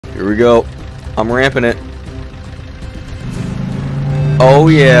Here we go. I'm ramping it. Oh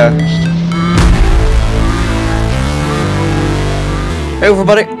yeah. Hey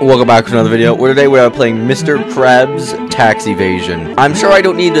everybody, welcome back to another video, where today we are playing Mr. Krabs Tax Evasion. I'm sure I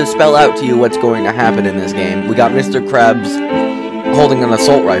don't need to spell out to you what's going to happen in this game. We got Mr. Krabs holding an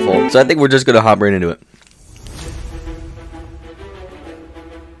assault rifle, so I think we're just going to hop right into it.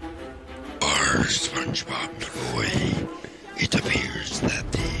 SpongeBob boy, it appears that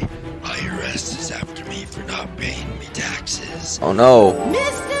the IRS is after me for not paying me taxes. Oh no.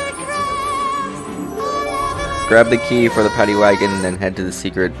 Mr. Krabs! Grab the key for the paddy wagon and then head to the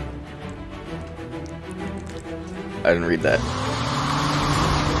secret. I didn't read that.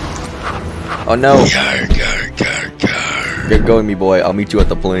 Oh no. Yar, gar, gar, gar. Get going, me boy. I'll meet you at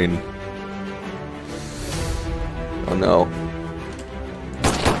the plane. Oh no.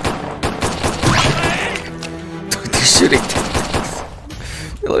 They're shooting tax.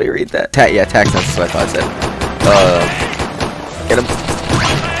 Let me read that. Yeah, tax, that's what I thought it said. Get him.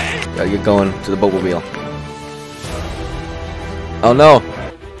 Gotta get going to the boatmobile. Oh no!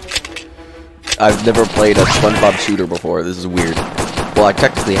 I've never played a SpongeBob shooter before. This is weird. Well, I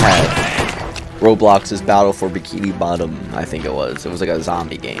technically have. Roblox's Battle for Bikini Bottom, I think it was. It was like a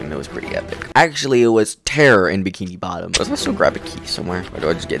zombie game. It was pretty epic. Actually, it was Terror in Bikini Bottom. I was supposed to grab a key somewhere. Or do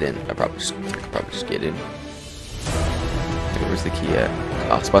I just get in? I probably just get in. Where's the key at?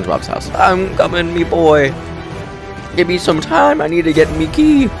 Oh, SpongeBob's house. I'm coming, me boy. Give me some time. I need to get me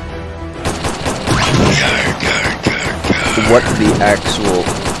key. What the actual...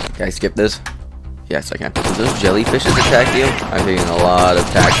 Can I skip this? Yes, I can. Do those jellyfishes attack you? I'm taking a lot of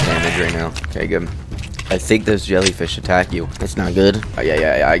tax damage right now. Okay, good. I think those jellyfish attack you. It's not good. Oh,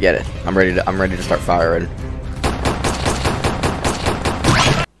 yeah, I get it. I'm ready to start firing.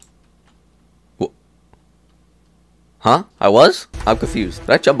 Huh? I was? I'm confused. Did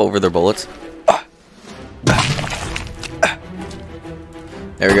I jump over their bullets?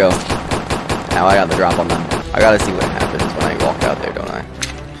 There we go. Now I got the drop on them. I gotta see what happens when I walk out there, don't I?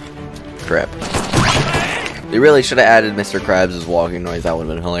 Crap. They really should have added Mr. Krabs' walking noise. That would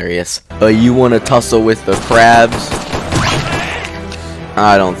have been hilarious. You want to tussle with the crabs?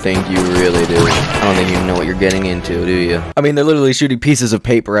 I don't think you really do. I don't think you know what you're getting into, do you? I mean, they're literally shooting pieces of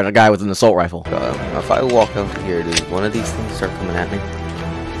paper at a guy with an assault rifle. If I walk out here, does one of these things start coming at me?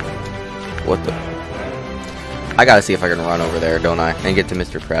 What the? I gotta see if I can run over there, don't I? And get to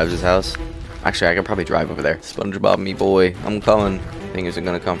Mr. Krabs' house. Actually, I can probably drive over there. SpongeBob, me boy. I'm coming. Thing isn't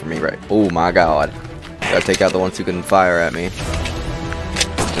gonna come for me, right? Oh my god. Gotta take out the ones who can fire at me.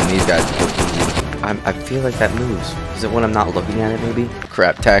 And these guys are easy. I feel like that moves. Is it when I'm not looking at it, maybe?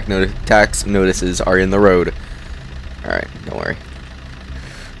 Crap, tax notices are in the road. Alright, don't worry.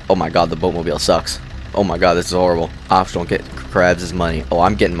 Oh my god, the boatmobile sucks. Oh my god, this is horrible. Ops don't get Krabs' money. Oh,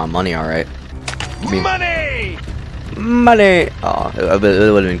 I'm getting my money, alright. Money! Money! Oh, it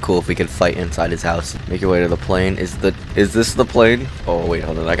would have been cool if we could fight inside his house. Make your way to the plane. Is this the plane? Oh wait,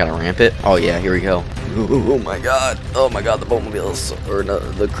 hold on. I gotta ramp it. Oh yeah, here we go. Oh my god! Oh my god! The boatmobiles, or no,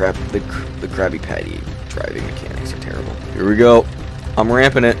 the Krabby Patty driving mechanics are terrible. Here we go. I'm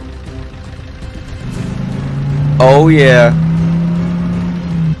ramping it. Oh yeah.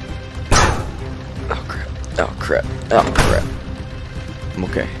 Oh crap! Oh crap! Oh crap! I'm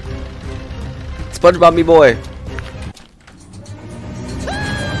okay. SpongeBob, me boy.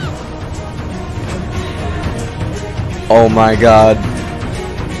 Oh my god.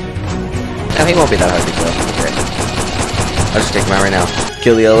 No, he won't be that hard to kill. Okay. I'll just take him out right now.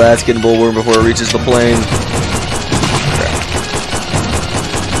 Kill the Alaskan bullworm before it reaches the plane. Okay.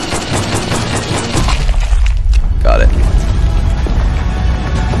 Got it.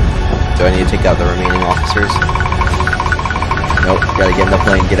 Do I need to take out the remaining officers? Nope. Gotta get in the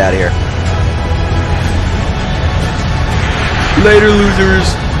plane. Get out of here. Later, losers.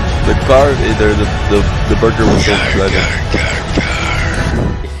 The car, the burger was so pleasant.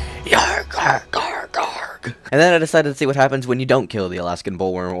 And then I decided to see what happens when you don't kill the Alaskan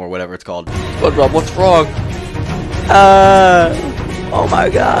bullworm or whatever it's called. SpongeBob, what's wrong? Oh my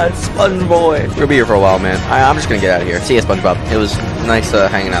god, SpongeBoy. We're gonna be here for a while, man. I'm just gonna get out of here. See ya, SpongeBob. It was nice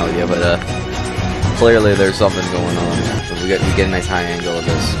hanging out with you, but clearly there's something going on. We get a nice high angle of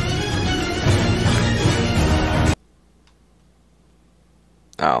this.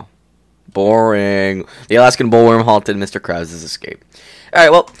 Oh. Boring. The Alaskan bullworm halted Mr. Krabs' escape.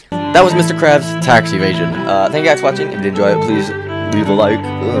 Alright, well, that was Mr. Krabs' Tax Evasion. Thank you guys for watching. If you did enjoy it, please leave a like.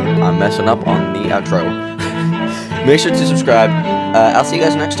 I'm messing up on the outro. Make sure to subscribe. I'll see you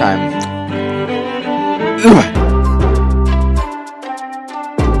guys next time.